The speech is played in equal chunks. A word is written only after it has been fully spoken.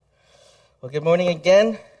Well, good morning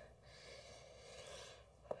again.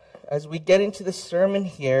 As we get into the sermon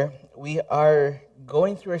here, we are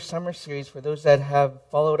going through our summer series. For those that have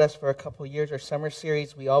followed us for a couple of years, our summer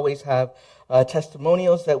series, we always have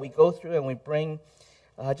testimonials that we go through, and we bring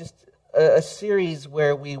just a series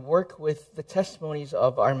where we work with the testimonies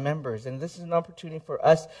of our members. And this is an opportunity for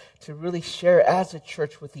us to really share as a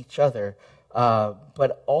church with each other,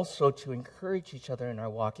 but also to encourage each other in our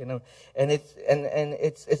walk.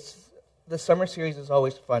 It's the summer series is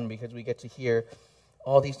always fun because we get to hear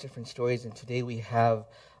all these different stories. And today we have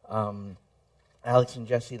Alex and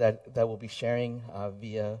Jesse that will be sharing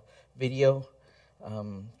via video,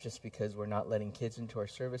 just because we're not letting kids into our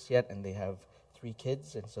service yet, and they have 3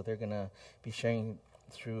 kids, and so they're going to be sharing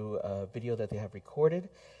through a video that they have recorded.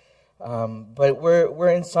 But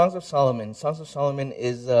we're in Songs of Solomon. Songs of Solomon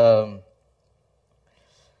is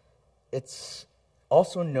it's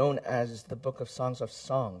also known as the Book of Songs of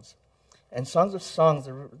Songs. And Songs of Songs,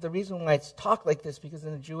 the reason why it's talked like this, because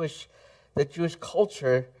in the Jewish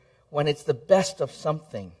culture, when it's the best of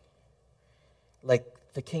something, like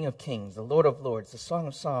the King of Kings, the Lord of Lords, the Song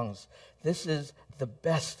of Songs, this is the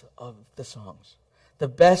best of the songs, the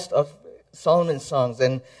best of Solomon's songs.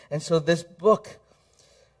 And so this book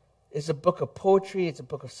is a book of poetry, it's a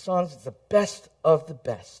book of songs, it's the best of the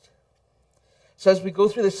best. So as we go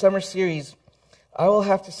through the summer series, I will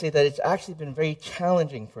have to say that it's actually been very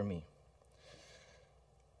challenging for me.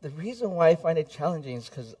 The reason why I find it challenging is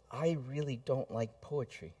because I really don't like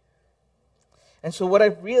poetry. And so what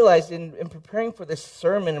I've realized in preparing for this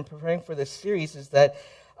sermon and preparing for this series is that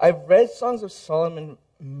I've read Songs of Solomon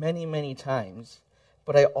many, many times,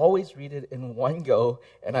 but I always read it in one go,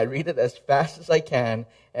 and I read it as fast as I can,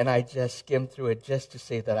 and I just skim through it just to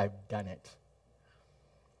say that I've done it.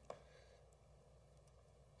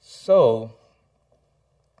 So,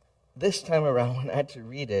 this time around when I had to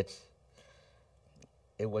read it,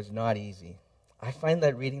 it was not easy. I find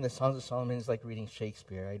that reading the Songs of Solomon is like reading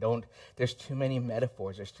Shakespeare. There's too many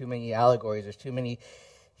metaphors, there's too many allegories, there's too many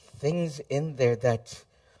things in there that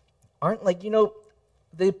aren't like, the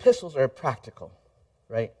epistles are practical,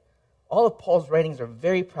 right? All of Paul's writings are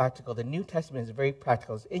very practical. The New Testament is very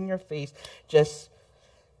practical. It's in your face, just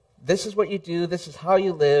this is what you do, this is how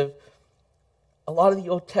you live. A lot of the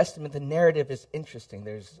Old Testament, the narrative is interesting.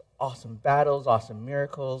 There's awesome battles, awesome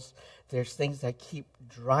miracles. There's things that keep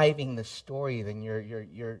driving the story. Then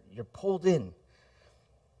you're pulled in.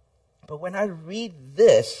 But when I read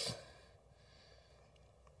this,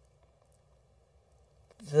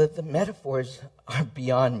 the metaphors are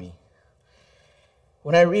beyond me.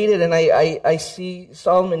 When I read it and I see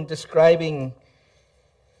Solomon describing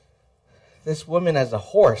this woman as a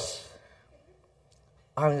horse,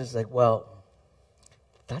 I'm just like, well,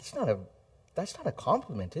 that's not a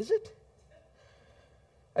compliment, is it?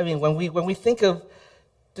 I mean, when we think of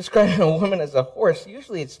describing a woman as a horse,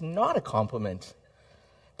 usually it's not a compliment.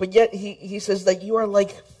 But yet he says that you are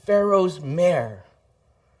like Pharaoh's mare.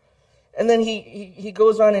 And then he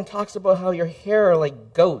goes on and talks about how your hair are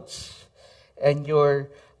like goats, and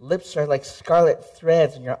your lips are like scarlet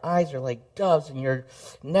threads, and your eyes are like doves, and your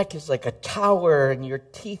neck is like a tower, and your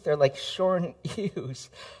teeth are like shorn ewes.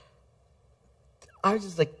 I was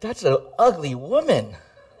just like, that's an ugly woman.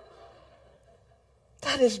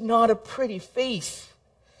 That is not a pretty face.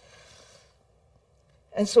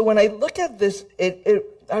 And so when I look at this,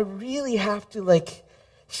 I really have to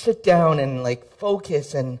sit down and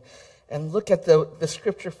focus and look at the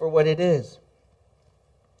scripture for what it is.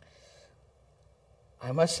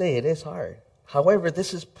 I must say it is hard. However,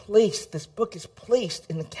 this book is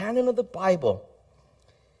placed in the canon of the Bible.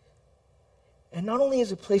 And not only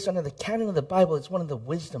is it placed under the canon of the Bible, it's one of the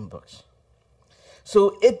wisdom books.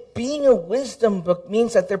 So it being a wisdom book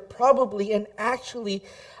means that they're probably it actually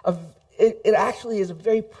is a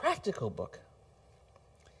very practical book.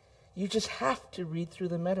 You just have to read through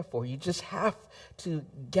the metaphor. You just have to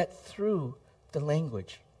get through the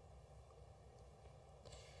language.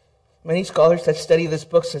 Many scholars that study this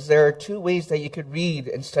book says there are 2 ways that you could read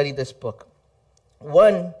and study this book.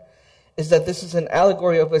 One is that this is an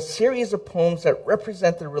allegory of a series of poems that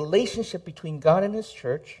represent the relationship between God and His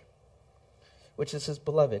church, which is His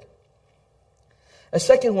beloved. A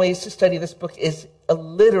second way to study this book is a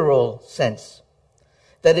literal sense,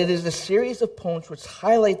 that it is a series of poems which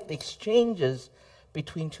highlight the exchanges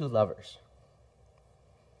between 2 lovers.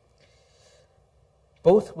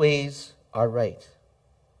 Both ways are right.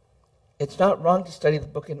 It's not wrong to study the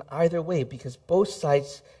book in either way, because both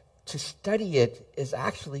sides to study it is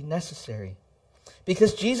actually necessary.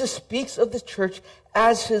 Because Jesus speaks of the church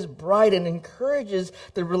as His bride and encourages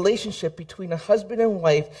the relationship between a husband and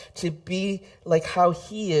wife to be like how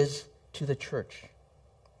He is to the church.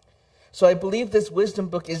 So I believe this wisdom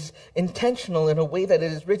book is intentional in a way that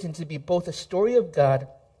it is written to be both a story of God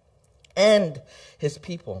and his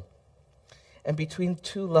people, and between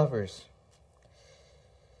two lovers.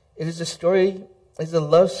 It is a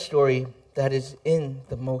love story that is in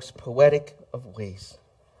the most poetic of ways.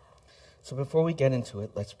 So before we get into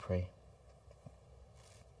it, let's pray.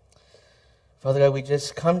 Father God, we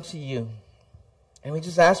just come to you, and we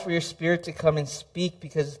just ask for your Spirit to come and speak,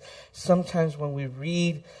 because sometimes when we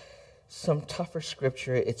read some tougher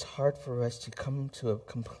scripture, it's hard for us to come to a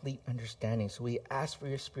complete understanding. So we ask for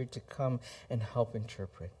your Spirit to come and help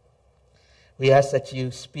interpret. We ask that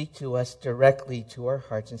you speak to us directly to our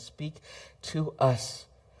hearts and speak to us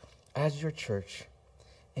as your church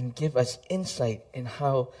and give us insight in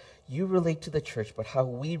how you relate to the church, but how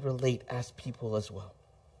we relate as people as well.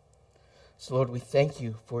 So Lord, we thank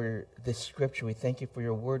you for this scripture. We thank you for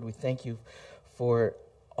your word. We thank you for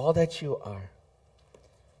all that you are.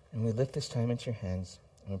 And we lift this time into your hands,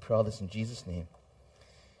 and we pray all this in Jesus' name.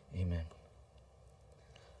 Amen.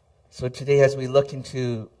 So today, as we look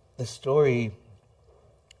into the story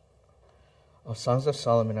of Songs of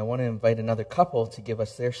Solomon, I want to invite another couple to give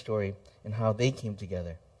us their story and how they came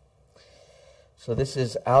together. So this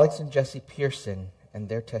is Alex and Jesse Pearson and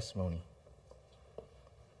their testimony.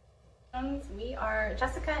 We are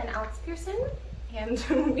Jessica and Alex Pearson,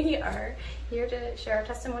 and we are here to share our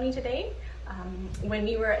testimony today. When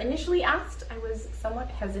we were initially asked, I was somewhat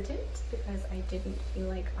hesitant because I didn't feel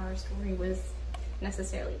like our story was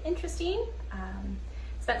necessarily interesting.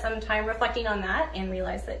 Spent some time reflecting on that and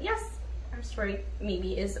realized that yes, our story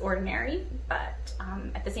maybe is ordinary, but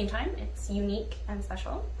at the same time, it's unique and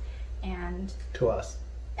special. And to us.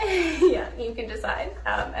 Yeah, you can decide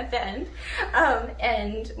at the end.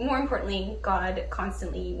 And more importantly, God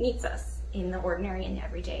constantly meets us in the ordinary and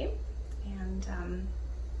everyday. And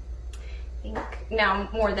I think now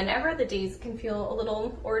more than ever, the days can feel a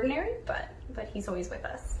little ordinary, but he's always with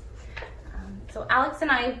us. So Alex and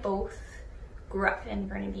I both grew up in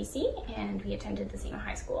Vernon, BC, and we attended the same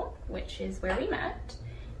high school, which is where we met.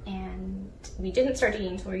 And we didn't start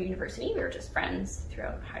dating until we were university. We were just friends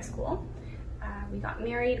throughout high school. We got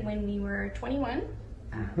married when we were 21,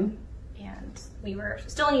 and we were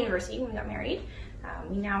still in university when we got married.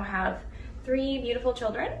 We now have 3 beautiful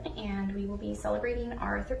children, and we will be celebrating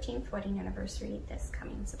our 13th wedding anniversary this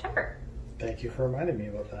coming September. Thank you for reminding me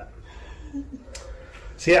about that.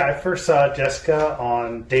 So yeah, I first saw Jessica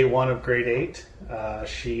on day 1 of grade 8.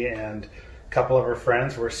 She and a couple of her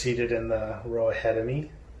friends were seated in the row ahead of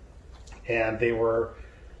me, and they were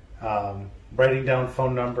writing down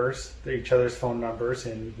phone numbers, each other's phone numbers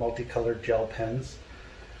in multicolored gel pens.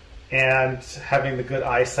 And having the good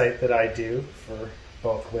eyesight that I do for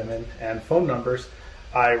both women and phone numbers,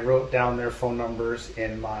 I wrote down their phone numbers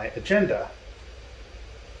in my agenda.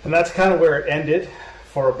 And that's kind of where it ended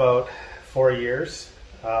for about 4 years.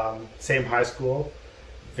 Same high school,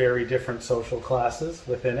 very different social classes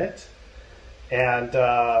within it. And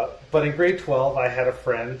but in grade 12, I had a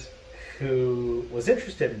friend who was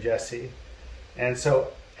interested in Jessie, and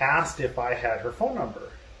so asked if I had her phone number.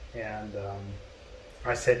 And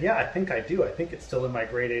I said, yeah, I think I do. I think it's still in my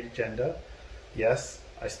grade 8 agenda. Yes,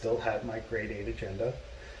 I still had my grade 8 agenda.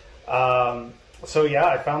 So yeah,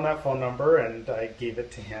 I found that phone number and I gave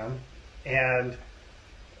it to him. And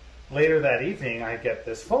later that evening, I get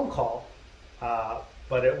this phone call,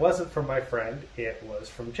 but it wasn't from my friend. It was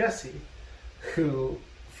from Jessie, who,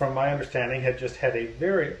 from my understanding, had just had a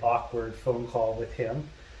very awkward phone call with him.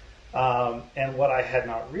 And what I had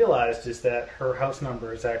not realized is that her house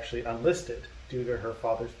number is actually unlisted due to her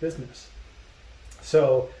father's business.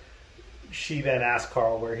 So she then asked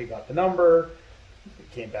Carl where he got the number.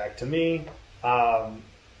 It came back to me.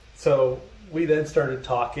 So we then started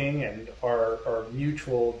talking, and our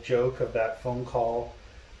mutual joke of that phone call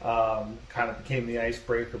kind of became the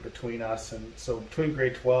icebreaker between us. And so between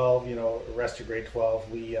grade 12, the rest of grade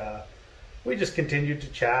 12, we just continued to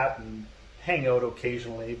chat and hang out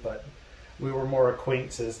occasionally, but we were more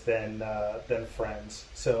acquaintances than friends.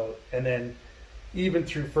 So, and then even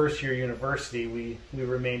through first year university, we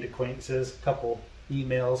remained acquaintances. A couple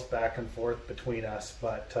emails back and forth between us,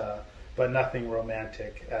 but nothing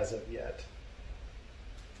romantic as of yet.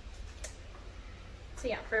 So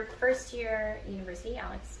yeah, for first year university,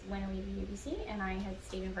 Alex went away to UBC, and I had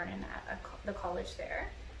stayed in Vernon at the college there.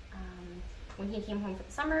 When he came home for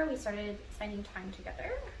the summer, we started spending time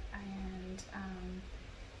together, and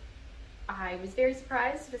I was very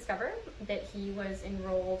surprised to discover that he was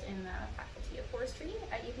enrolled in the Faculty of Forestry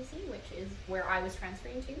at UBC, which is where I was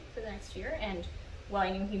transferring to for the next year. And while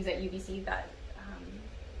I knew he was at UBC, that,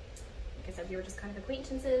 like I said, we were just kind of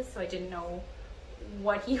acquaintances, so I didn't know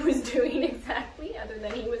what he was doing exactly, other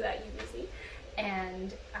than he was at UBC.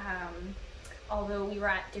 And although we were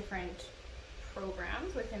at different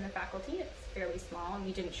programs within the faculty, it's fairly small, and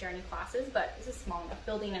we didn't share any classes, but it's a small enough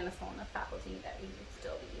building and a small enough faculty that we would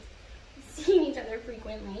still be seeing each other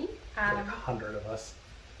frequently. Like 100 of us.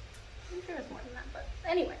 I think there was more than that, but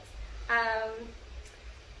anyways.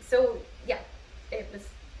 So yeah, it was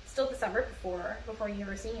still December before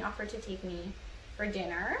university. He offered to take me for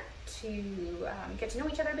dinner to get to know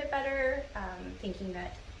each other a bit better, thinking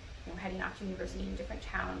that, you know, heading off to university in a different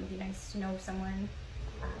town would be nice to know someone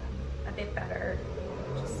a bit better,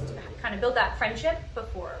 just to kind of build that friendship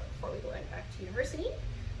before we go back to university.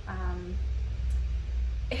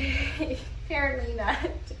 Apparently that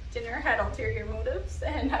dinner had ulterior motives,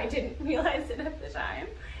 and I didn't realize it at the time.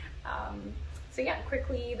 So yeah,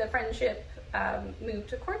 quickly the friendship moved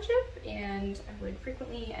to courtship, and I would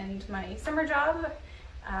frequently end my summer job.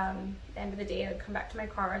 At the end of the day, I'd come back to my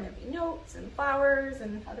car and there'd be notes and flowers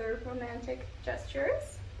and other romantic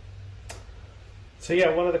gestures. So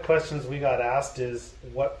yeah, one of the questions we got asked is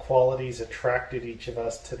what qualities attracted each of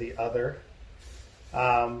us to the other.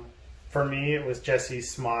 For me, it was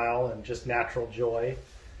Jesse's smile and just natural joy.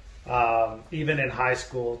 Even in high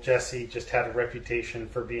school, Jesse just had a reputation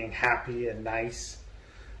for being happy and nice.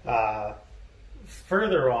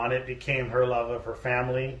 Further on, it became her love of her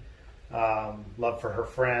family, love for her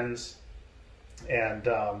friends, and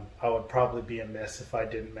I would probably be amiss if I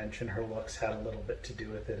didn't mention her looks had a little bit to do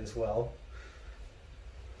with it as well.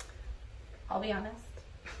 I'll be honest.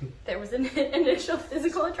 There was an initial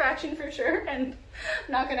physical attraction for sure, and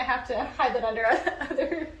I'm not going to have to hide that under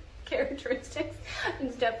other characteristics.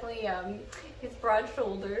 It's definitely his broad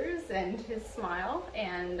shoulders and his smile,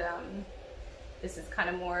 and this is kind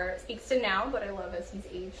of more speaks to now, but I love as he's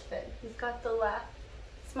aged that he's got the laugh,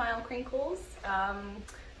 smile crinkles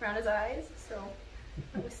around his eyes, so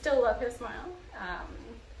we still love his smile.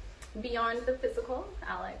 Beyond the physical,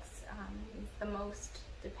 Alex is the most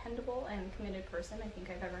dependable and committed person I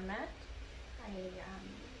think I've ever met.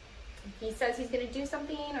 If he says he's going to do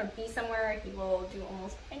something or be somewhere, he will do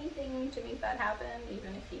almost anything to make that happen,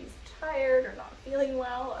 even if he's tired or not feeling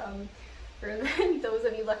well. For those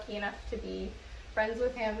of you lucky enough to be friends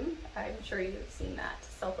with him, I'm sure you've seen that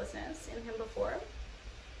selflessness in him before.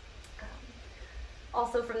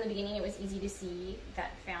 Also, from the beginning, it was easy to see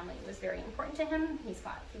that family was very important to him. He's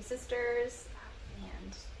got 3 sisters,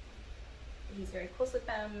 and he's very close with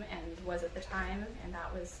them, and was at the time, and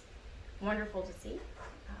that was wonderful to see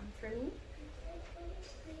for me.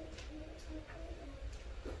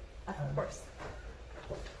 Of course.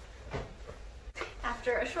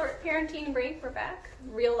 After a short parenting break, we're back.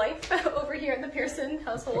 Real life over here in the Pearson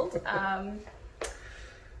household.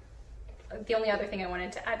 The only other thing I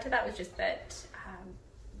wanted to add to that was just that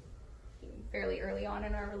fairly early on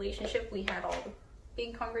in our relationship, we had all the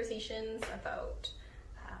big conversations about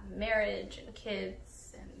marriage and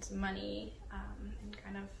kids and money, and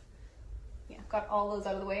kind of got all those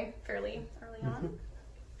out of the way fairly early on.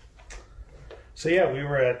 So yeah, we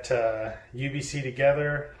were at UBC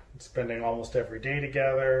together, spending almost every day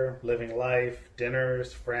together, living life,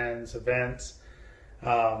 dinners, friends, events,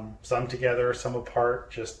 some together, some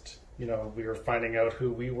apart. Just, we were finding out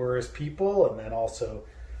who we were as people, and then also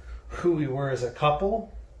who we were as a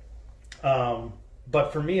couple.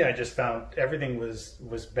 But for me, I just found everything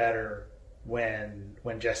was better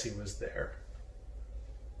when Jesse was there.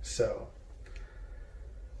 So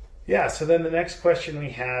yeah, so then the next question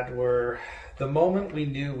we had were the moment we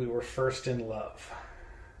knew we were first in love.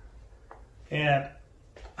 And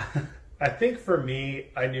I think for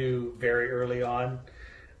me, I knew very early on,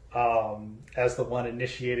 as the one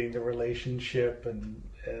initiating the relationship and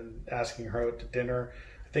asking her out to dinner.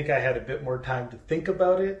 I think I had a bit more time to think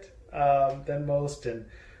about it than most, and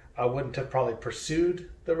I wouldn't have probably pursued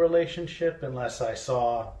the relationship unless I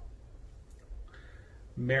saw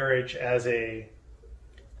marriage as a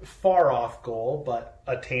far off goal but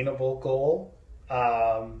attainable goal.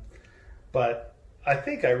 But I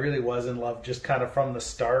think I really was in love just kind of from the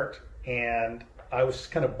start, and I was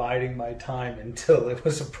just kind of biding my time until it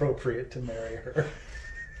was appropriate to marry her.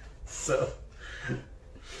 So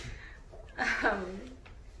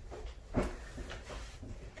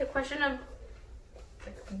the question of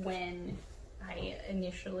when I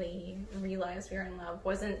initially realized we were in love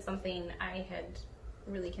wasn't something I had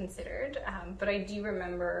really considered, but I do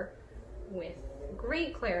remember with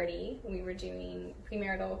great clarity we were doing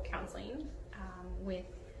premarital counseling with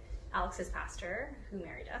Alex's pastor who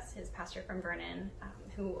married us, his pastor from Vernon,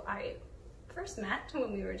 who I first met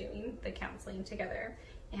when we were doing the counseling together.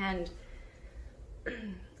 And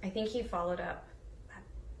I think he followed up that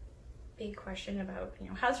big question about,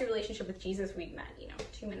 how's your relationship with Jesus? We'd met,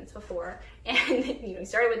 2 minutes before. And, he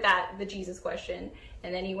started with the Jesus question.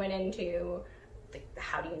 And then he went into,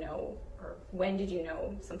 how do you know, or when did you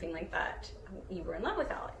know, something like that, you were in love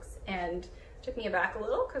with Alex. And it took me aback a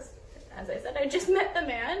little because, as I said, I just met the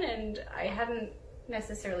man and I hadn't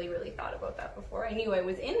necessarily really thought about that before. I knew I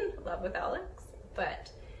was in love with Alex,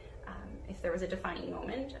 but if there was a defining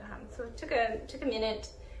moment. So it took a minute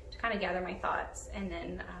to kind of gather my thoughts, and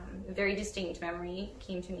then a very distinct memory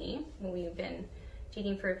came to me when we've been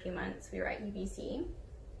dating for a few months. We were at UBC,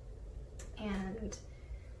 and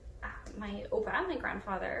my opa, my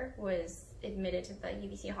grandfather, was admitted to the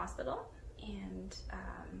UBC hospital, and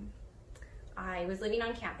I was living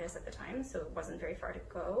on campus at the time, so it wasn't very far to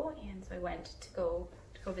go, and so I went to go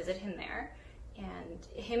visit him there. And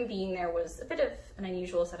him being there was a bit of an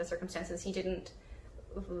unusual set of circumstances. He didn't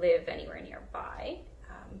live anywhere nearby,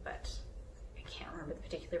 but I can't remember the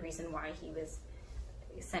particular reason why he was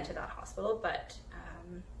sent to that hospital, but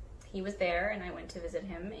he was there and I went to visit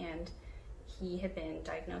him, and he had been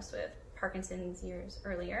diagnosed with Parkinson's years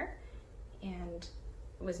earlier and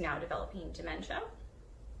was now developing dementia.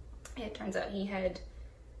 It turns out he had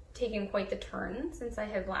taken quite the turn since I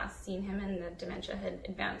had last seen him, and the dementia had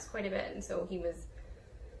advanced quite a bit, and so he was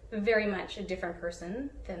very much a different person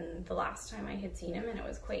than the last time I had seen him, and it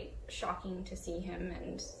was quite shocking to see him.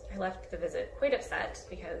 And I left the visit quite upset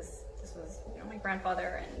because this was my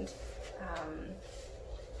grandfather, and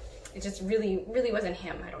it just really wasn't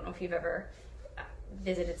him. I don't know if you've ever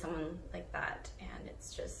visited someone like that, and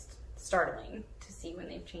it's just startling to see when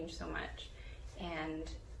they've changed so much. And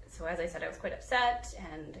so, as I said, I was quite upset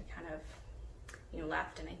and kind of,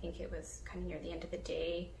 left, and I think it was kind of near the end of the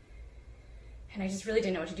day, and I just really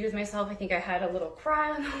didn't know what to do with myself. I think I had a little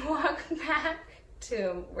cry on the walk back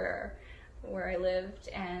to where I lived,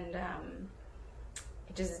 and I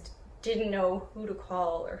just didn't know who to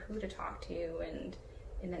call or who to talk to, and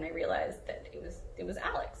then I realized that it was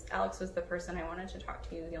Alex. Alex was the person I wanted to talk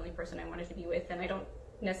to, the only person I wanted to be with, and I don't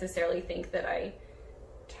necessarily think that I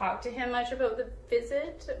talked to him much about the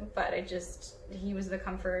visit, but he was the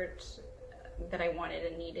comfort that I wanted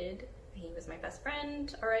and needed. He was my best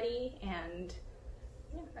friend already, and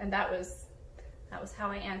that was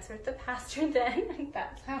how I answered the pastor then, and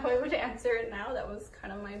that's how I would answer it now. That was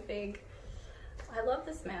kind of my big, I love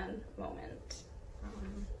this man moment.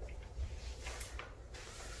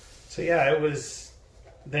 So yeah, it was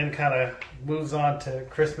then kind of moves on to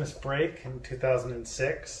Christmas break in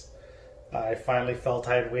 2006. I finally felt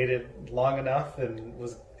I had waited long enough and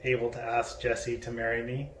was able to ask Jesse to marry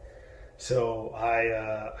me. So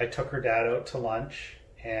I took her dad out to lunch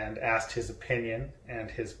and asked his opinion and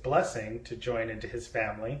his blessing to join into his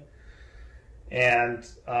family. And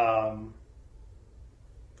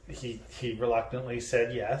he reluctantly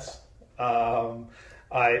said yes.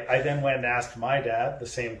 I then went and asked my dad the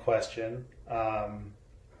same question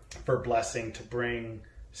for blessing to bring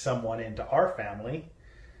someone into our family.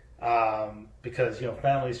 Because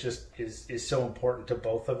family is so important to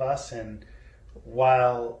both of us, and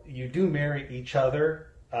while you do marry each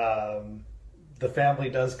other, the family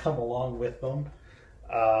does come along with them,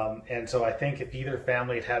 and so I think if either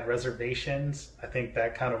family had reservations, I think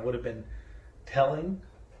that kind of would have been telling.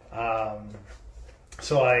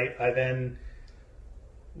 So I then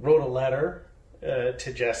wrote a letter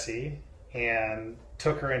to Jessie and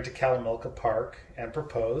took her into Kalamilka Park and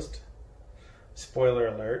proposed. Spoiler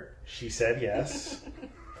alert, she said yes.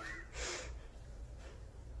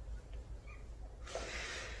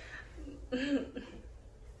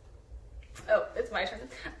 Oh, it's my turn.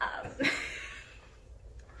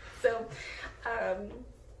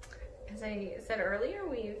 As I said earlier,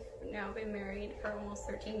 we've now been married for almost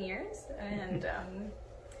 13 years, and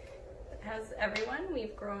as everyone,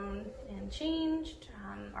 we've grown and changed.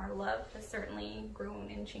 Our love has certainly grown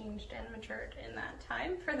and changed and matured in that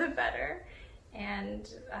time for the better. And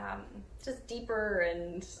just deeper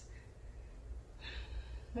and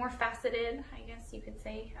more faceted, I guess you could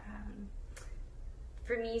say.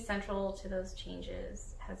 For me, central to those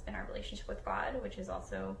changes has been our relationship with God, which has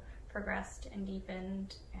also progressed and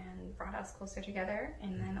deepened and brought us closer together.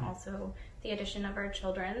 And then also the addition of our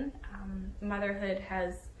children. Motherhood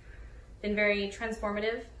has been very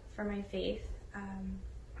transformative for my faith,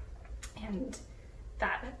 and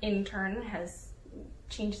that in turn has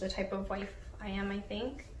changed the type of wife I am, I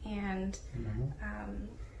think. And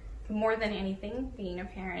more than anything, being a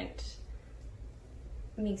parent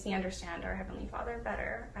makes me understand our Heavenly Father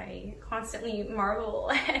better. I constantly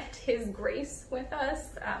marvel at His grace with us,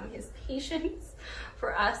 His patience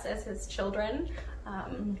for us as His children.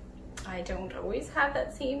 I don't always have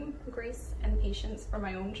that same grace and patience for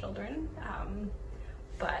my own children,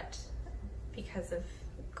 but because of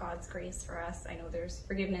God's grace for us, I know there's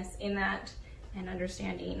forgiveness in that and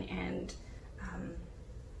understanding, and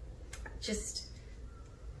just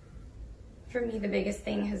for me the biggest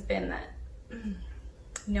thing has been that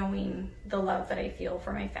knowing the love that I feel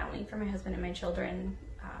for my family, for my husband and my children,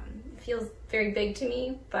 feels very big to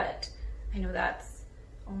me, but I know that's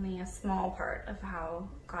only a small part of how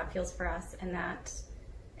God feels for us, and that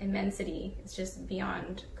immensity is just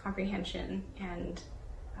beyond comprehension, and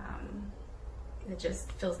it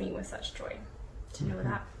just fills me with such joy to know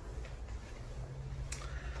that.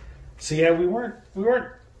 So yeah, we weren't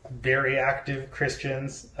very active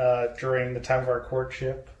Christians during the time of our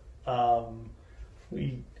courtship.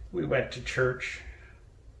 We went to church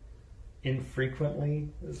infrequently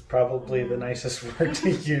is probably the nicest word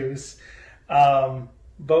to use.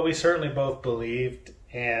 But we certainly both believed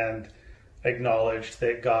and acknowledged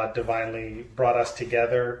that God divinely brought us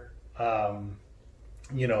together. From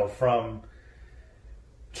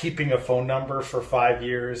keeping a phone number for 5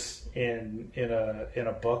 years in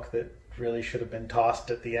a book that really should have been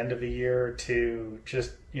tossed at the end of a year, to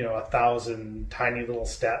just 1,000 tiny little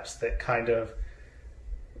steps that kind of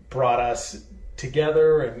brought us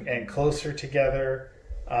together and closer together.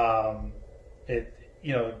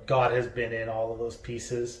 God has been in all of those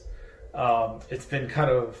pieces. It's been kind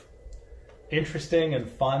of interesting and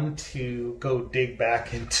fun to go dig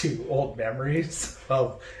back into old memories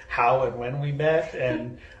of how and when we met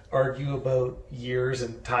and argue about years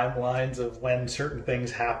and timelines of when certain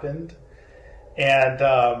things happened, and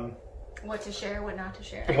what to share, what not to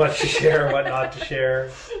share. What to share, what not to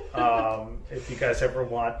share. If you guys ever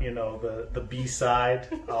want, the B-side,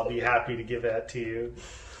 I'll be happy to give that to you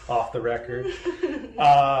off the record.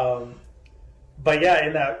 But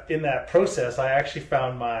yeah, in that process, I actually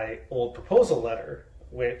found my old proposal letter,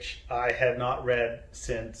 which I had not read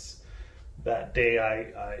since that day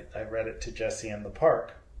I read it to Jesse in the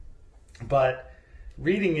park. But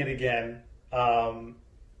reading it again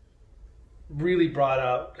really brought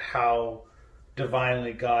out how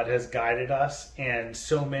divinely God has guided us, and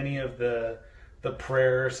so many of the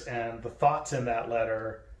prayers and the thoughts in that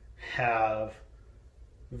letter have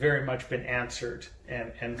very much been answered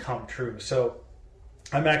and come true. So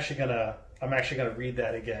I'm actually gonna read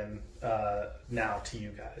that again now to you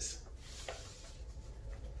guys.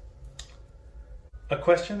 A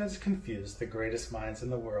question that has confused the greatest minds in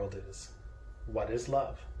the world is, what is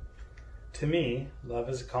love? To me, love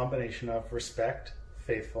is a combination of respect,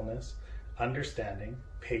 faithfulness, understanding,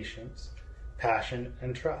 patience, passion,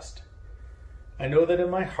 and trust. I know that in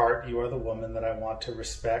my heart you are the woman that I want to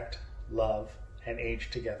respect, love, and age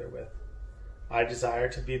together with. I desire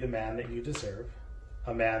to be the man that you deserve,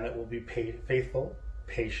 a man that will be faithful,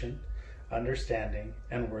 patient, understanding,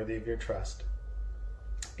 and worthy of your trust.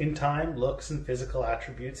 In time, looks and physical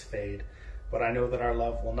attributes fade, but I know that our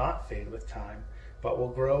love will not fade with time, but will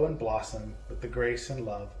grow and blossom with the grace and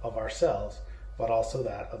love of ourselves, but also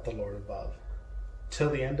that of the Lord above. Till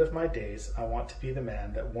the end of my days, I want to be the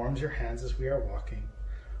man that warms your hands as we are walking,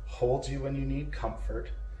 holds you when you need comfort,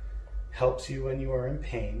 helps you when you are in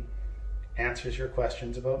pain, answers your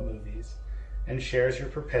questions about movies, and shares your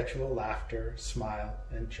perpetual laughter, smile,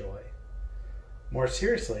 and joy. More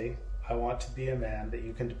seriously, I want to be a man that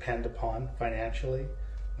you can depend upon financially,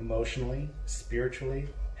 emotionally, spiritually,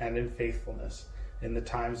 and in faithfulness, in the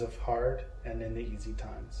times of hard and in the easy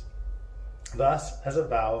times. Thus, as a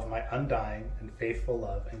vow of my undying and faithful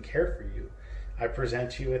love and care for you, I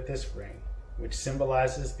present you with this ring, which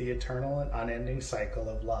symbolizes the eternal and unending cycle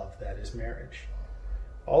of love that is marriage.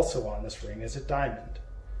 Also on this ring is a diamond,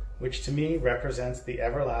 which to me represents the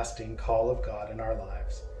everlasting call of God in our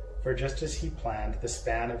lives. For just as he planned the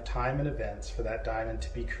span of time and events for that diamond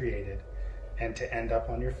to be created and to end up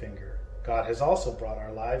on your finger, God has also brought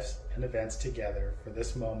our lives and events together for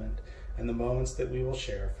this moment and the moments that we will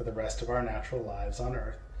share for the rest of our natural lives on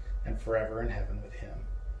earth and forever in heaven with him.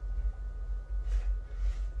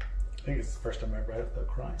 I think it's the first time I've read it without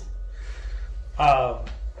crying.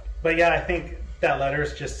 But yeah, I think that letter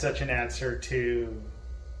is just such an answer to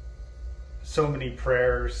so many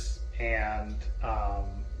prayers, and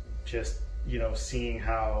just seeing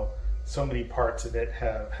how so many parts of it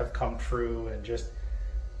have come true, and just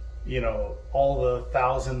all the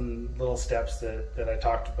 1,000 little steps that I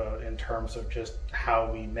talked about in terms of just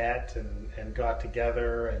how we met and got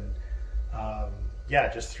together, and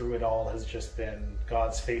just through it all has just been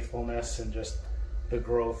God's faithfulness and just the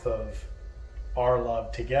growth of our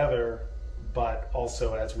love together, but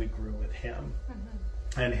also as we grew with him,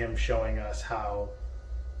 and him showing us how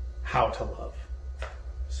to love.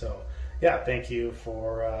 So yeah, thank you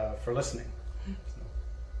for listening.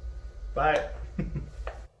 Bye.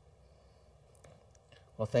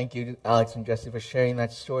 Well, thank you, Alex and Jesse, for sharing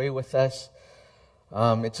that story with us.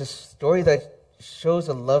 It's a story that shows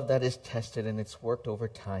a love that is tested and it's worked over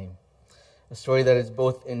time. A story that is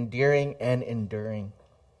both endearing and enduring.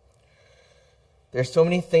 There's so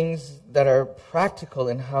many things that are practical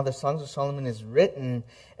in how the Songs of Solomon is written,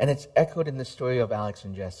 and it's echoed in the story of Alex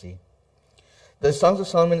and Jesse. The Songs of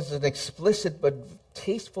Solomon is an explicit but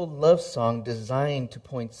tasteful love song designed to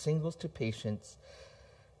point singles to patients,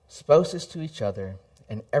 spouses to each other,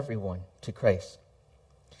 and everyone to Christ.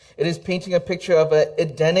 It is painting a picture of an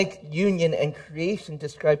Edenic union and creation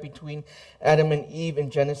described between Adam and Eve in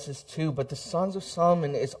Genesis 2, but the Songs of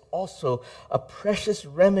Solomon is also a precious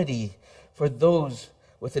remedy for those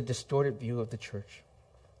with a distorted view of the church.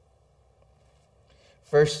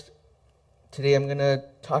 First, today I'm going to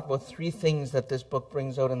talk about three things that this book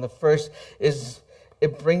brings out, and the first is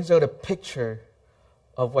it brings out a picture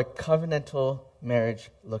of what covenantal marriage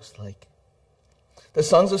looks like. The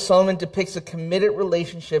Songs of Solomon depicts a committed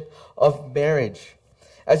relationship of marriage.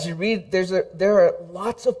 As you read, there are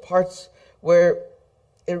lots of parts where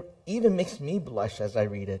it even makes me blush as I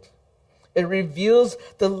read it. It reveals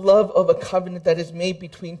the love of a covenant that is made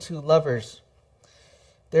between two lovers.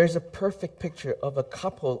 There's a perfect picture of a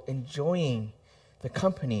couple enjoying the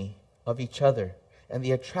company of each other and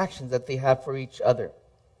the attractions that they have for each other.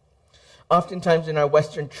 Oftentimes in our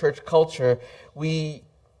Western church culture, we're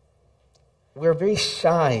very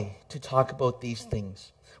shy to talk about these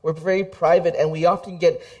things. We're very private, and we often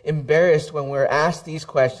get embarrassed when we're asked these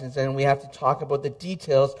questions and we have to talk about the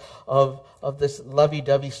details of this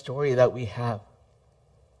lovey-dovey story that we have.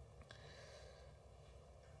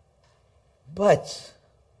 But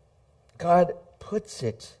God puts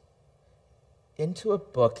it into a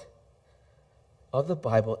book of the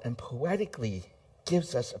Bible and poetically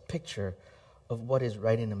gives us a picture of what is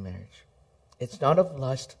right in a marriage. It's not of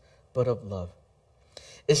lust, but of love.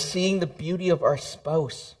 Is seeing the beauty of our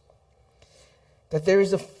spouse. That there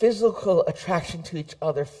is a physical attraction to each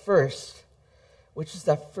other first, which is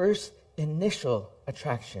that first initial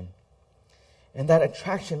attraction. And that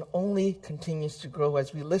attraction only continues to grow.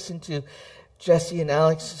 As we listen to Jesse and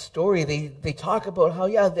Alex's story, they talk about how,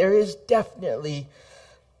 yeah, there is definitely,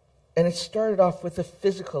 and it started off with a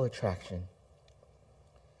physical attraction.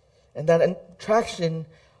 And that attraction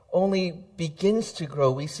only begins to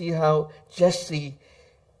grow. We see how Jesse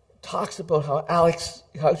talks about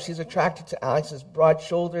how she's attracted to Alex's broad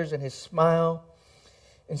shoulders and his smile.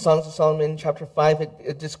 In Songs of Solomon, chapter 5,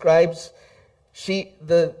 it describes,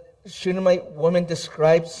 the Shunammite woman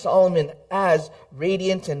describes Solomon as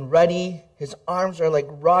radiant and ruddy. His arms are like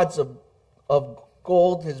rods of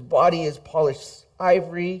gold. His body is polished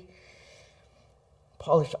ivory.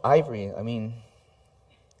 Polished ivory, I mean,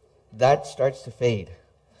 that starts to fade.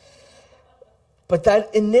 But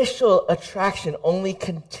that initial attraction only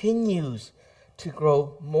continues to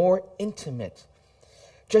grow more intimate.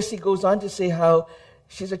 Jesse goes on to say how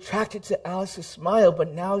she's attracted to Alex's smile,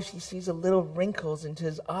 but now she sees a little wrinkles into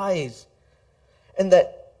his eyes. And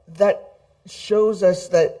that shows us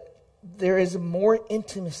that there is more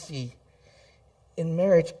intimacy in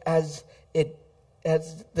marriage as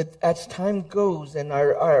time goes and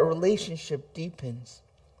our relationship deepens.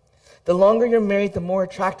 The longer you're married, the more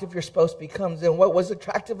attractive your spouse becomes. And what was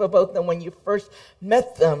attractive about them when you first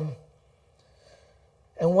met them,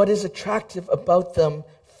 and what is attractive about them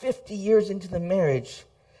 50 years into the marriage,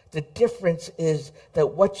 the difference is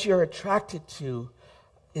that what you're attracted to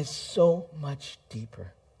is so much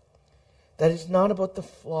deeper. That it's not about the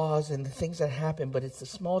flaws and the things that happen, but it's the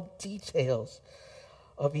small details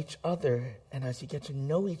of each other. And as you get to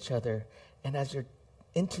know each other, and as your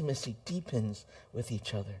intimacy deepens with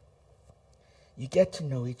each other, you get to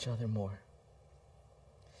know each other more.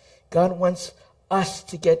 God wants us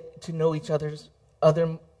to get to know each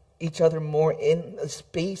other more in the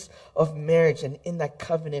space of marriage and in that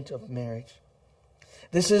covenant of marriage.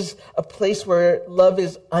 This is a place where love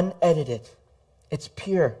is unedited. It's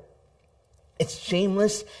pure. It's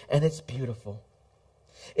shameless, and it's beautiful.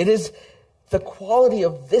 It is the quality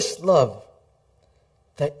of this love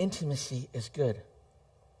that intimacy is good.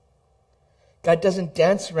 God doesn't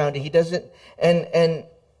dance around it. He doesn't, and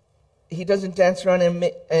He doesn't dance around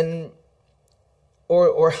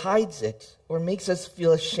or hides it or makes us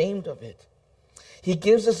feel ashamed of it. He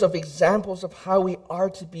gives us of examples of how we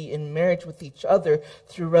are to be in marriage with each other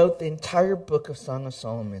throughout the entire book of Song of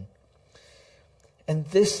Solomon. And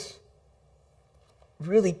this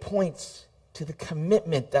really points to the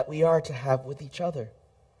commitment that we are to have with each other.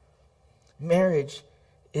 Marriage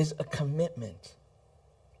is a commitment.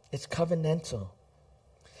 It's covenantal.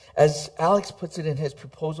 As Alex puts it in his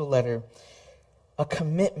proposal letter, a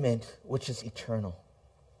commitment which is eternal.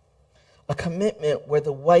 A commitment where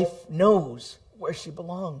the wife knows where she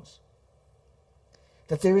belongs.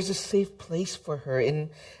 That there is a safe place for her.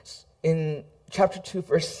 In chapter 2,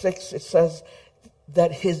 verse 6, it says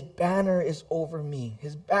that his banner is over me.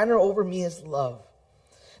 His banner over me is love.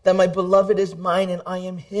 That my beloved is mine and I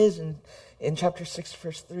am his, in chapter 6,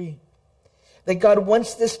 verse 3. That God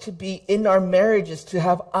wants this to be in our marriages, to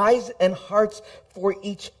have eyes and hearts for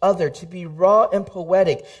each other, to be raw and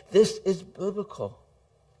poetic. This is biblical.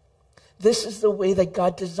 This is the way that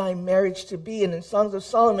God designed marriage to be. And in Songs of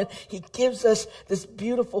Solomon, he gives us this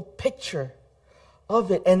beautiful picture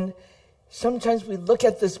of it. And sometimes we look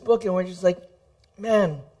at this book and we're just like,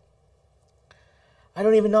 man, I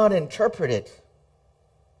don't even know how to interpret it.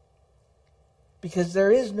 Because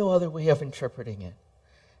there is no other way of interpreting it.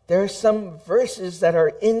 There are some verses that are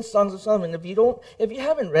in Songs of Solomon. If you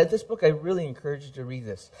haven't read this book, I really encourage you to read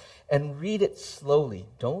this. And read it slowly.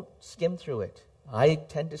 Don't skim through it. I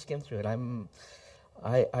tend to skim through it.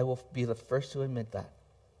 I will be the first to admit that.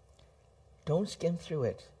 Don't skim through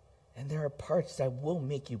it. And there are parts that will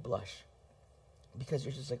make you blush. Because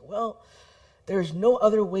you're just like, well, there's no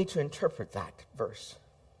other way to interpret that verse.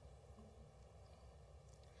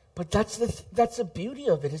 But that's the beauty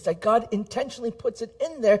of it, is that God intentionally puts it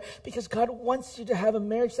in there because God wants you to have a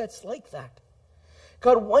marriage that's like that.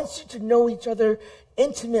 God wants you to know each other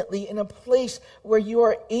intimately in a place where you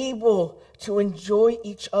are able to enjoy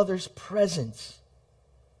each other's presence.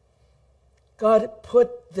 God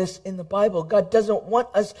put this in the Bible. God doesn't want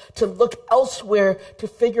us to look elsewhere to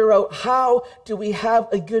figure out how do we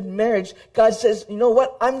have a good marriage. God says, you know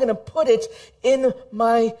what? I'm going to put it in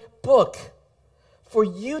my book for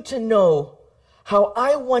you to know how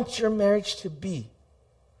I want your marriage to be.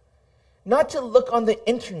 Not to look on the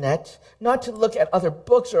internet, not to look at other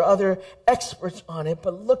books or other experts on it,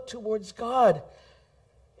 but look towards God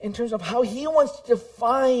in terms of how he wants to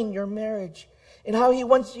define your marriage and how he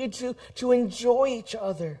wants you to enjoy each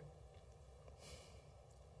other.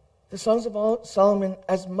 The Songs of Solomon,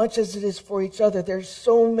 as much as it is for each other, there's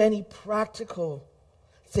so many practical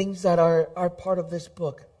things that are part of this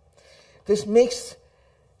book. This makes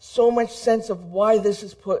so much sense of why this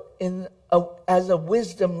is put in as a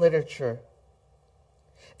wisdom literature.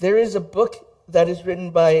 There is a book that is written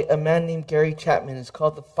by a man named Gary Chapman. It's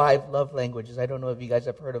called The 5 Love Languages. I don't know if you guys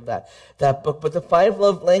have heard of that book. But the 5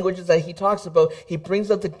 love languages that he talks about, he brings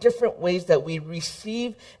up the different ways that we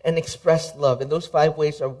receive and express love. And those 5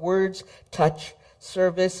 ways are words, touch,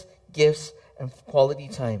 service, gifts, and quality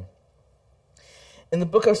time. In the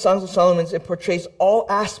book of Songs of Solomon, it portrays all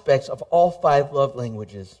aspects of all 5 love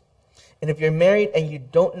languages. And if you're married and you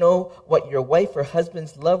don't know what your wife or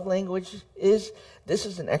husband's love language is, this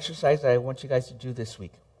is an exercise that I want you guys to do this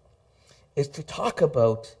week, is to talk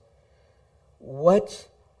about what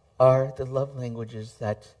are the love languages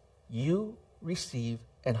that you receive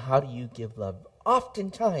and how do you give love.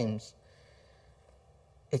 Oftentimes,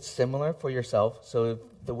 it's similar for yourself. So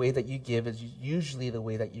the way that you give is usually the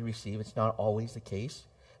way that you receive. It's not always the case,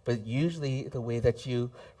 but usually the way that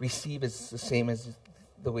you receive is the same as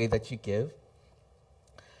the way that you give.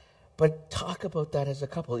 But talk about that as a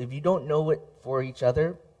couple. If you don't know it for each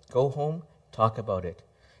other, go home, talk about it.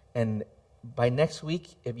 And by next week,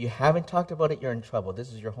 if you haven't talked about it, you're in trouble.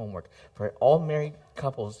 This is your homework. For all married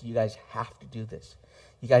couples, you guys have to do this.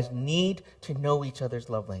 You guys need to know each other's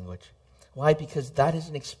love language. Why? Because that is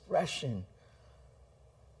an expression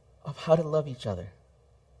of how to love each other.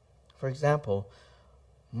 For example,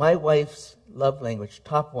 my wife's love language,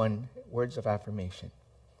 top 1, words of affirmation.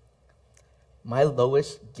 My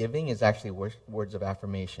lowest giving is actually words of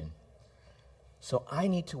affirmation. So I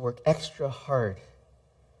need to work extra hard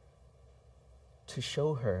to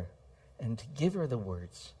show her and to give her the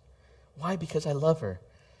words. Why? Because I love her.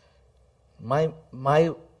 My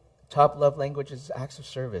top love language is acts of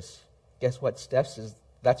service. Guess what? Steph's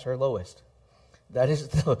that's her lowest. That is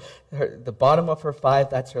the bottom of her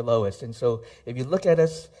 5, that's her lowest. And so if you look at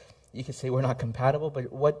us, you can say we're not compatible,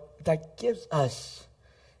 but what that gives us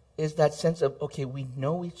is that sense of, okay, we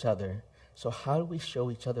know each other, so how do we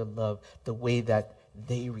show each other love the way that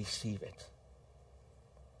they receive it?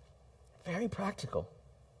 Very practical,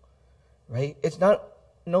 right? It's no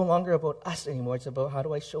longer about us anymore. It's about how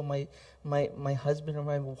do I show my husband or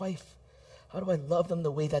my wife, how do I love them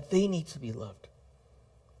the way that they need to be loved?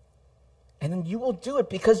 And then you will do it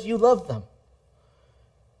because you love them.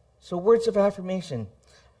 So words of affirmation.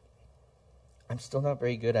 I'm still not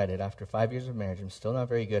very good at it. After 5 years of marriage, I'm still not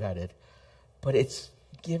very good at it. But it's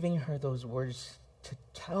giving her those words to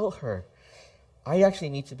tell her I actually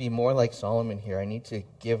need to be more like Solomon here. I need to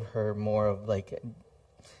give her more of like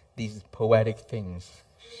these poetic things.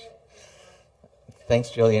 Thanks,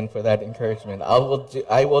 Jillian, for that encouragement. I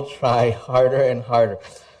will try harder and harder.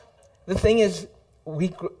 The thing is,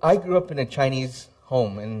 I grew up in a Chinese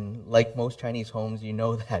home, and like most Chinese homes, you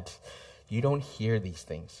know that you don't hear these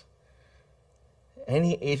things.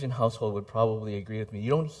 Any Asian household would probably agree with me.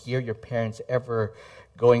 You don't hear your parents ever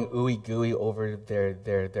going ooey gooey over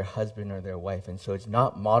their husband or their wife, and so it's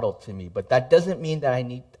not modeled to me. But that doesn't mean that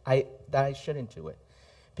I shouldn't do it,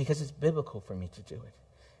 because it's biblical for me to do it.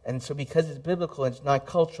 And so because it's biblical and it's not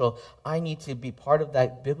cultural, I need to be part of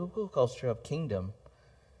that biblical culture of kingdom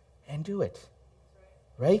and do it.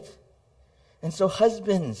 Right? And so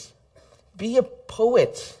husbands, be a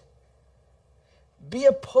poet. Be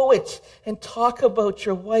a poet and talk about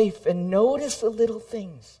your wife and notice the little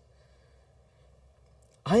things.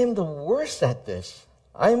 I am the worst at this.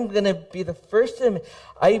 I'm going to be the first to admit,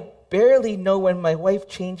 I barely know when my wife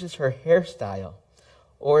changes her hairstyle.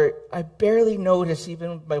 Or I barely notice even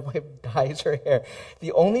when my wife dyes her hair.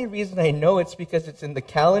 The only reason I know it's because it's in the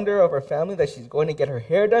calendar of our family that she's going to get her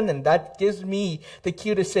hair done, and that gives me the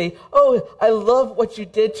cue to say, oh, I love what you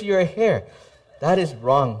did to your hair. That is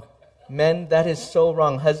wrong. Men, that is so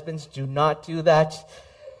wrong. Husbands, do not do that.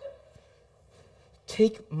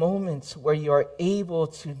 Take moments where you are able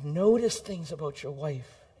to notice things about your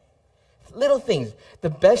wife. Little things.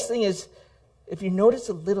 The best thing is, if you notice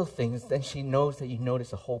the little things, then she knows that you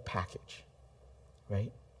notice the whole package,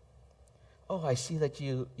 right? Oh, I see that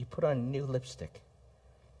you put on new lipstick.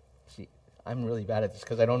 See, I'm really bad at this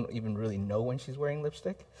because I don't even really know when she's wearing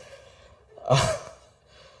lipstick.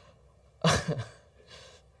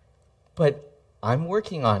 But I'm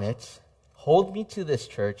working on it. Hold me to this,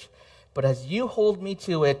 church. But as you hold me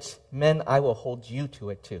to it, men, I will hold you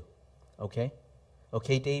to it too. Okay?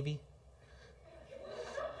 Okay, Davy?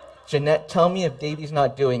 Jeanette, tell me if Davy's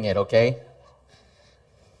not doing it, okay?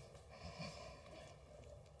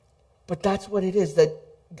 But that's what it is, that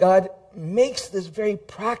God makes this very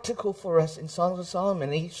practical for us in Songs of Solomon.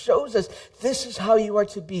 And he shows us this is how you are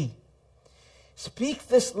to be. Speak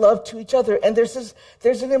this love to each other. And there's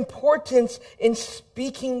an importance in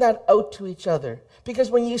speaking that out to each other. Because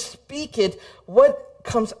when you speak it, what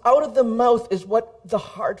comes out of the mouth is what the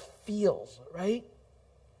heart feels, right?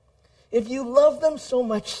 If you love them so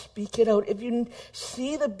much, speak it out. If you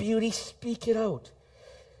see the beauty, speak it out.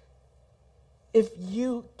 If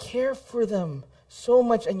you care for them so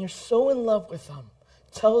much and you're so in love with them,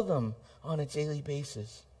 tell them on a daily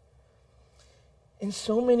basis. In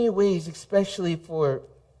so many ways, especially for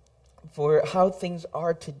how things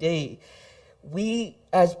are today, we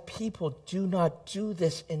as people do not do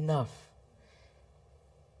this enough.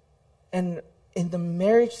 And in the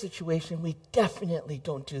marriage situation, we definitely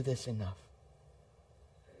don't do this enough.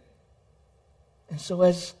 And so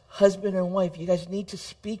as husband and wife, you guys need to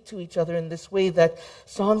speak to each other in this way that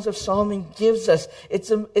Songs of Solomon gives us.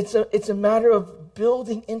 It's a matter of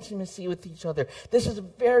building intimacy with each other. This is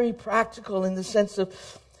very practical in the sense of,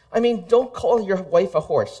 don't call your wife a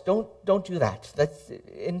horse. Don't do that. That's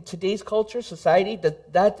in today's culture, society,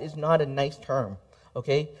 that is not a nice term.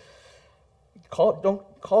 Okay? Don't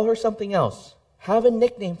call her something else. Have a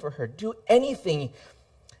nickname for her. Do anything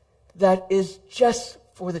that is just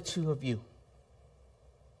for the two of you.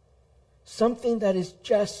 Something that is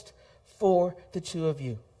just for the two of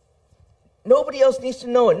you. Nobody else needs to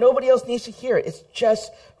know it. Nobody else needs to hear it. It's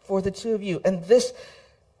just for the two of you. And this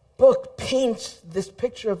book paints this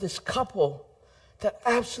picture of this couple that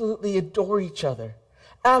absolutely adore each other,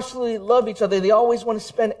 absolutely love each other. They always want to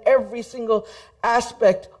spend every single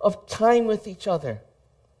aspect of time with each other.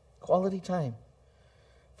 Quality time.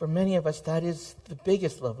 For many of us, that is the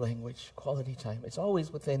biggest love language, quality time. It's always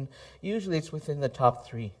usually it's within the top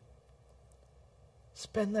 3.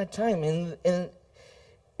 Spend that time. And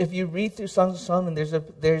if you read through Songs of Solomon, there's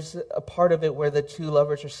a part of it where the two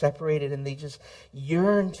lovers are separated and they just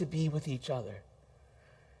yearn to be with each other.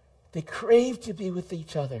 They crave to be with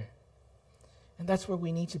each other. And that's where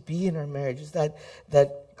we need to be in our marriage, is that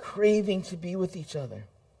craving to be with each other.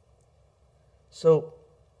 So,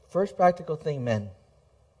 first practical thing, men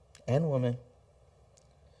and women,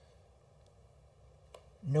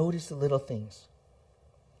 notice the little things.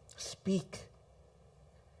 Speak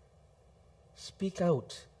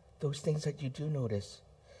out those things that you do notice.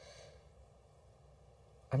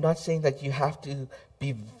 I'm not saying that you have to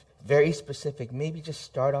be very specific. Maybe just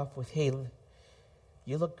start off with, hey,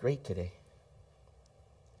 you look great today.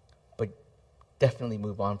 But definitely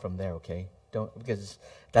move on from there, okay? Because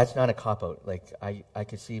that's not a cop-out. Like, I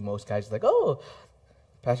could see most guys like, oh,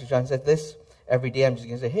 Pastor John said this. Every day I'm just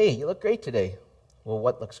going to say, hey, you look great today. Well,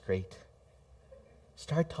 what looks great?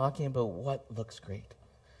 Start talking about what looks great.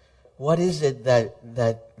 What is it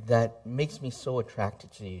that makes me so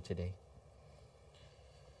attracted to you today?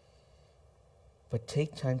 But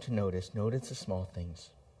take time to notice. Notice the small things.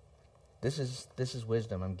 This is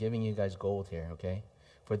wisdom. I'm giving you guys gold here, okay?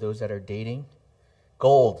 For those that are dating,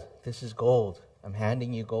 gold. This is gold. I'm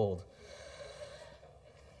handing you gold.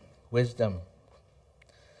 Wisdom.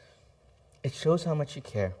 It shows how much you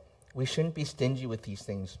care. We shouldn't be stingy with these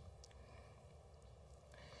things.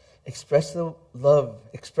 Express the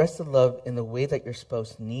love in the way that your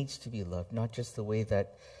spouse needs to be loved, not just the way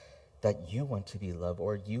that you want to be loved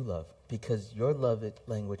or you love, because your love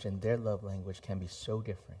language and their love language can be so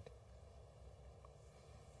different.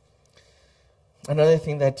 Another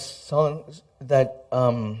thing that Songs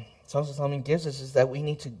of Solomon gives us is that we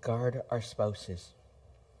need to guard our spouses.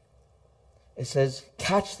 It says,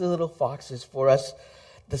 catch the little foxes for us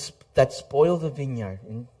that spoil the vineyard,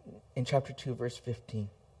 in chapter 2, verse 15.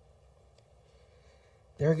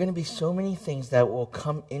 There are going to be so many things that will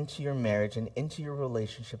come into your marriage and into your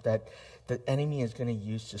relationship that the enemy is going to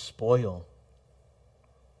use to spoil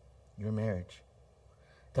your marriage.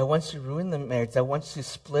 That wants to ruin the marriage, that wants to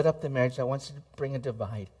split up the marriage, that wants to bring a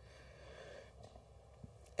divide.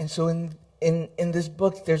 And so in this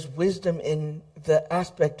book, there's wisdom in the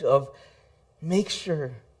aspect of make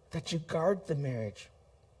sure that you guard the marriage.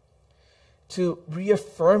 To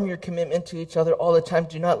reaffirm your commitment to each other all the time.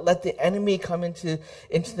 Do not let the enemy come into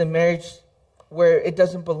the marriage where it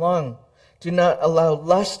doesn't belong. Do not allow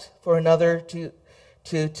lust for another to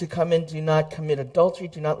come in. Do not commit adultery.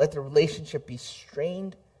 Do not let the relationship be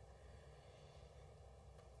strained.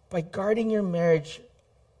 By guarding your marriage,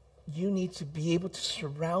 you need to be able to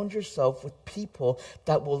surround yourself with people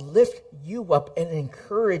that will lift you up and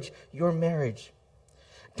encourage your marriage.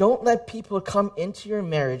 Don't let people come into your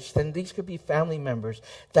marriage, then these could be family members,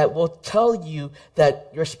 that will tell you that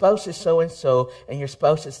your spouse is so-and-so and your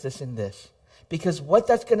spouse is this and this. Because what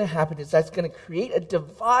that's going to happen is that's going to create a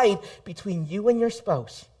divide between you and your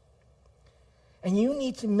spouse. And you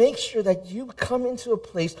need to make sure that you come into a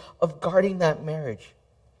place of guarding that marriage.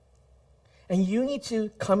 And you need to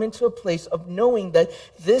come into a place of knowing that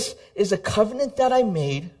this is a covenant that I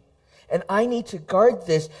made, and I need to guard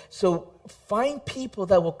this. So find people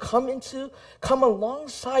that will come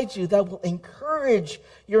alongside you, that will encourage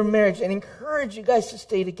your marriage and encourage you guys to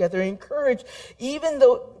stay together. Even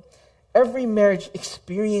though every marriage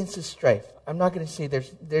experiences strife. I'm not going to say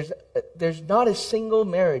there's not a single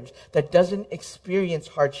marriage that doesn't experience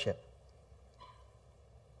hardship.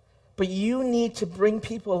 But you need to bring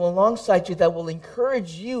people alongside you that will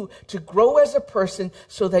encourage you to grow as a person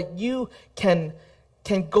so that you can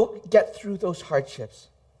go get through those hardships.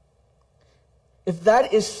 If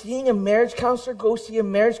that is seeing a marriage counselor, go see a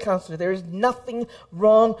marriage counselor. There is nothing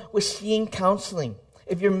wrong with seeing counseling.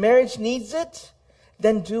 If your marriage needs it,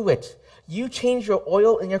 then do it. You change your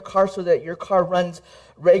oil in your car so that your car runs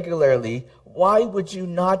regularly. Why would you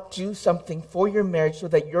not do something for your marriage so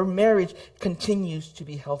that your marriage continues to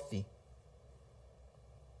be healthy?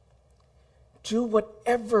 Do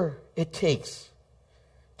whatever it takes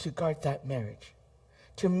to guard that marriage.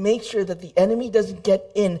 To make sure that the enemy doesn't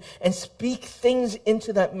get in and speak things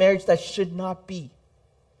into that marriage that should not be.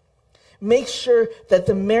 Make sure that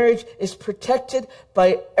the marriage is protected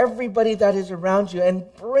by everybody that is around you, and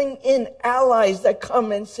bring in allies that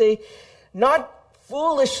come and say, not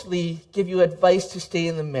foolishly give you advice to stay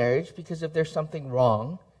in the marriage, because if there's something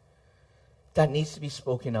wrong, that needs to be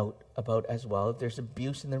spoken out about as well. If there's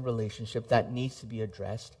abuse in the relationship, that needs to be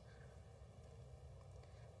addressed.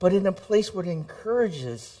 But in a place where it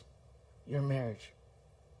encourages your marriage.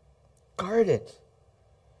 Guard it.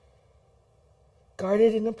 Guard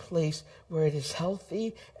it in a place where it is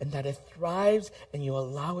healthy and that it thrives and you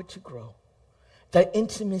allow it to grow. That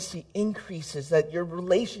intimacy increases, that your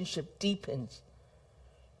relationship deepens,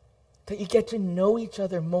 that you get to know each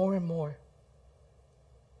other more and more.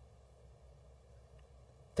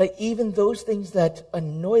 That even those things that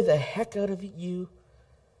annoy the heck out of you,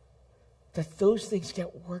 that those things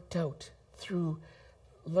get worked out through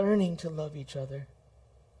learning to love each other.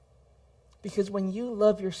 Because when you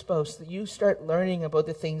love your spouse, you start learning about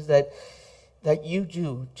the things that you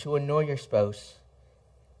do to annoy your spouse.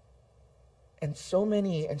 And so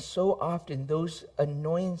many and so often those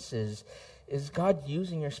annoyances is God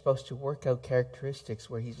using your spouse to work out characteristics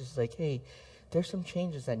where he's just like, hey, there's some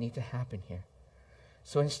changes that need to happen here.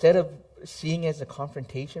 So instead of seeing it as a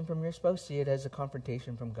confrontation from your spouse, see it as a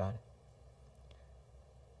confrontation from God.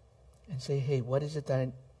 And say, hey, what is it that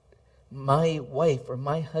my wife or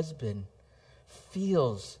my husband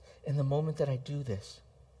feels in the moment that I do this?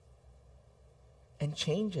 and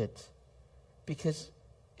change it. Because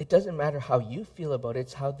it doesn't matter how you feel about it,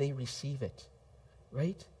 it's how they receive it.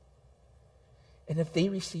 Right? And if they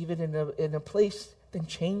receive it in a place, then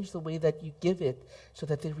change the way that you give it so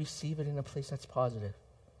that they receive it in a place that's positive.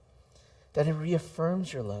 That it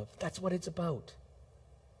reaffirms your love. That's what it's about.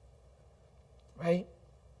 Right?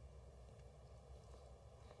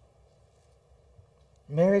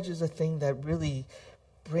 Marriage is a thing that really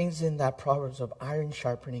brings in that Proverbs of iron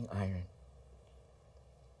sharpening iron.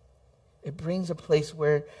 It brings a place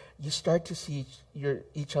where you start to see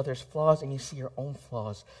each other's flaws and you see your own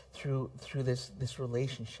flaws through this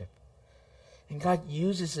relationship. And God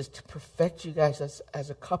uses this to perfect you guys as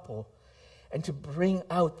a couple and to bring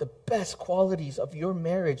out the best qualities of your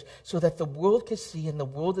marriage so that the world can see and the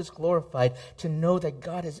world is glorified to know that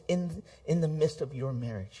God is in the midst of your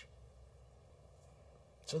marriage.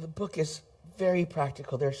 So the book is very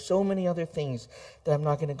practical. There are so many other things that I'm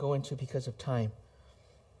not going to go into because of time.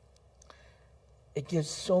 It gives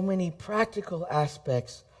so many practical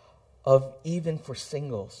aspects of even for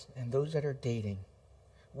singles and those that are dating,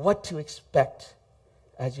 what to expect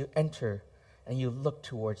as you enter and you look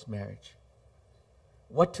towards marriage.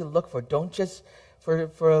 What to look for. Don't just, for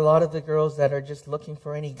a lot of the girls that are just looking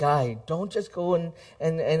for any guy, don't just go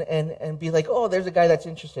and be like, oh, there's a guy that's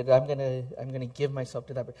interested. I'm gonna give myself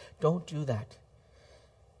to that. But don't do that.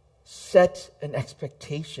 Set an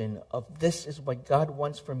expectation of this is what God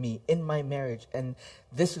wants for me in my marriage, and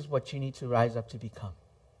this is what you need to rise up to become.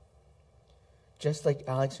 Just like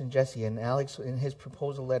Alex and Jesse, and Alex in his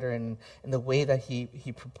proposal letter and the way that he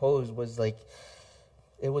proposed was like,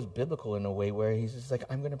 it was biblical in a way where he's just like,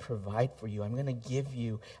 I'm going to provide for you. I'm going to give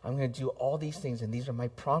you. I'm going to do all these things, and these are my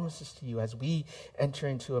promises to you as we enter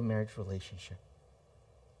into a marriage relationship.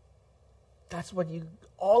 That's what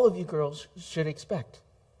all of you girls should expect.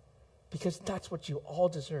 Because that's what you all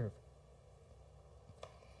deserve.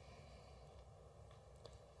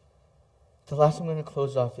 The last I'm going to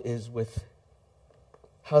close off is with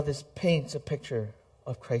how this paints a picture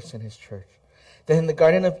of Christ and his church. That in the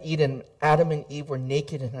Garden of Eden, Adam and Eve were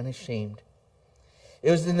naked and unashamed.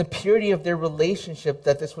 It was in the purity of their relationship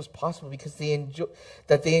that this was possible because they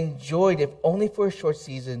enjoyed, if only for a short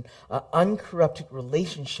season, an uncorrupted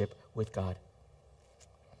relationship with God.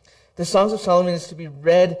 The Songs of Solomon is to be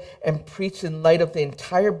read and preached in light of the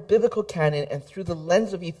entire biblical canon and through the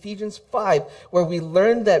lens of Ephesians 5, where we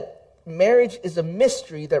learn that marriage is a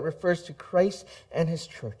mystery that refers to Christ and his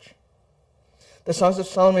church. The Songs of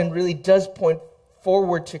Solomon really does point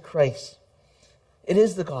forward to Christ. It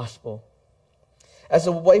is the gospel. As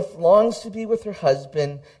a wife longs to be with her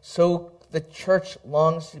husband, so the church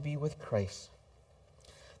longs to be with Christ.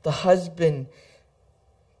 The husband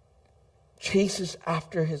chases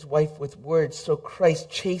after his wife with words, so Christ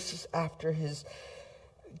chases after his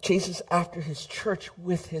church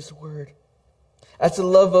with his word. As the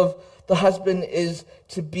love of the husband is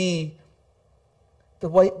to be the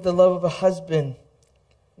love of a husband,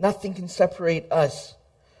 nothing can separate us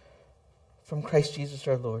from Christ Jesus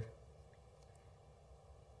our Lord.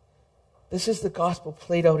 This is the gospel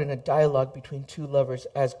played out in a dialogue between two lovers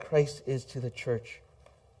as Christ is to the church.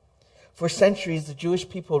 For centuries, the Jewish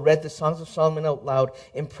people read the Songs of Solomon out loud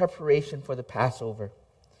in preparation for the Passover.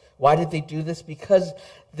 Why did they do this? Because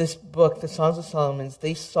this book, the Songs of Solomon,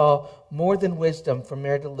 they saw more than wisdom for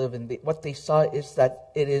marriage to live in. What they saw is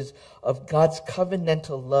that it is of God's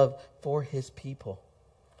covenantal love for his people.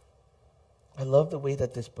 I love the way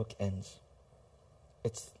that this book ends.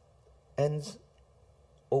 It ends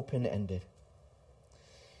open-ended.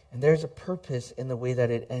 And there's a purpose in the way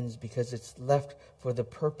that it ends because it's left for the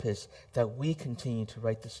purpose that we continue to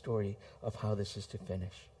write the story of how this is to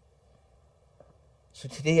finish. So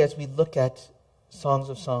today, as we look at Songs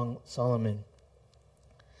of Solomon,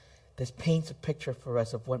 this paints a picture for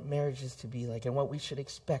us of what marriage is to be like and what we should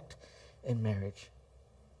expect in marriage.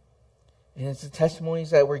 And it's the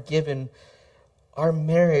testimonies that were given. Our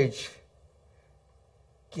marriage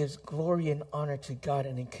gives glory and honor to God,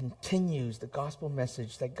 and it continues the gospel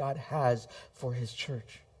message that God has for his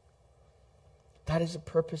church. That is the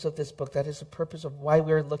purpose of this book. That is the purpose of why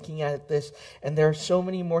we're looking at this. And there are so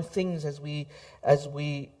many more things as we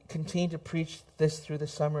continue to preach this through the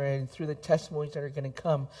summer and through the testimonies that are going to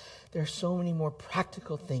come. There are so many more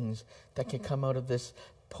practical things that can come out of this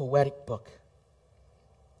poetic book.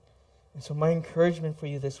 And so my encouragement for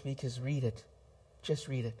you this week is read it. Just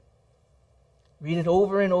read it. Read it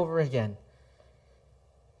over and over again.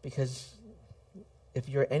 Because if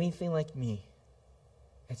you're anything like me,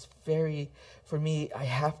 it's for me, I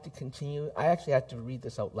have to continue. I actually have to read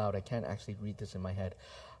this out loud. I can't actually read this in my head.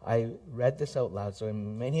 I read this out loud. So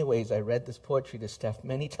in many ways, I read this poetry to Steph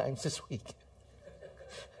many times this week.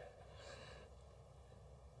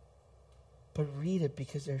 but read it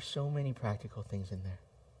because there's so many practical things in there.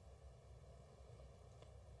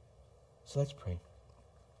 So let's pray.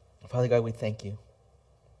 Father God, we thank you.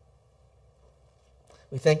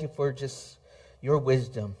 We thank you for just your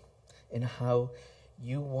wisdom in how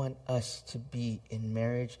you want us to be in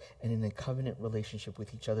marriage and in a covenant relationship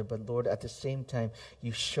with each other. But Lord, at the same time,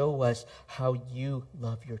 you show us how you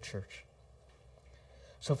love your church.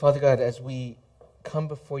 So Father God, as we come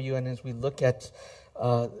before you and as we look at,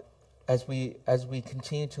 as we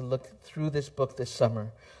continue to look through this book this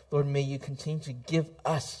summer, Lord, may you continue to give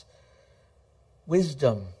us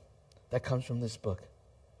wisdom that comes from this book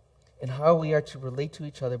and how we are to relate to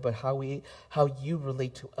each other, but how you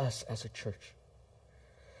relate to us as a church.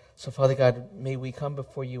 So, Father God, may we come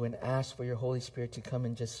before you and ask for your Holy Spirit to come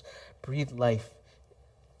and just breathe life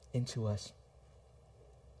into us.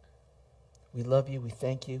 We love you. We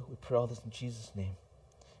thank you. We pray all this in Jesus' name.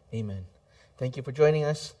 Amen. Thank you for joining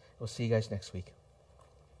us. We'll see you guys next week.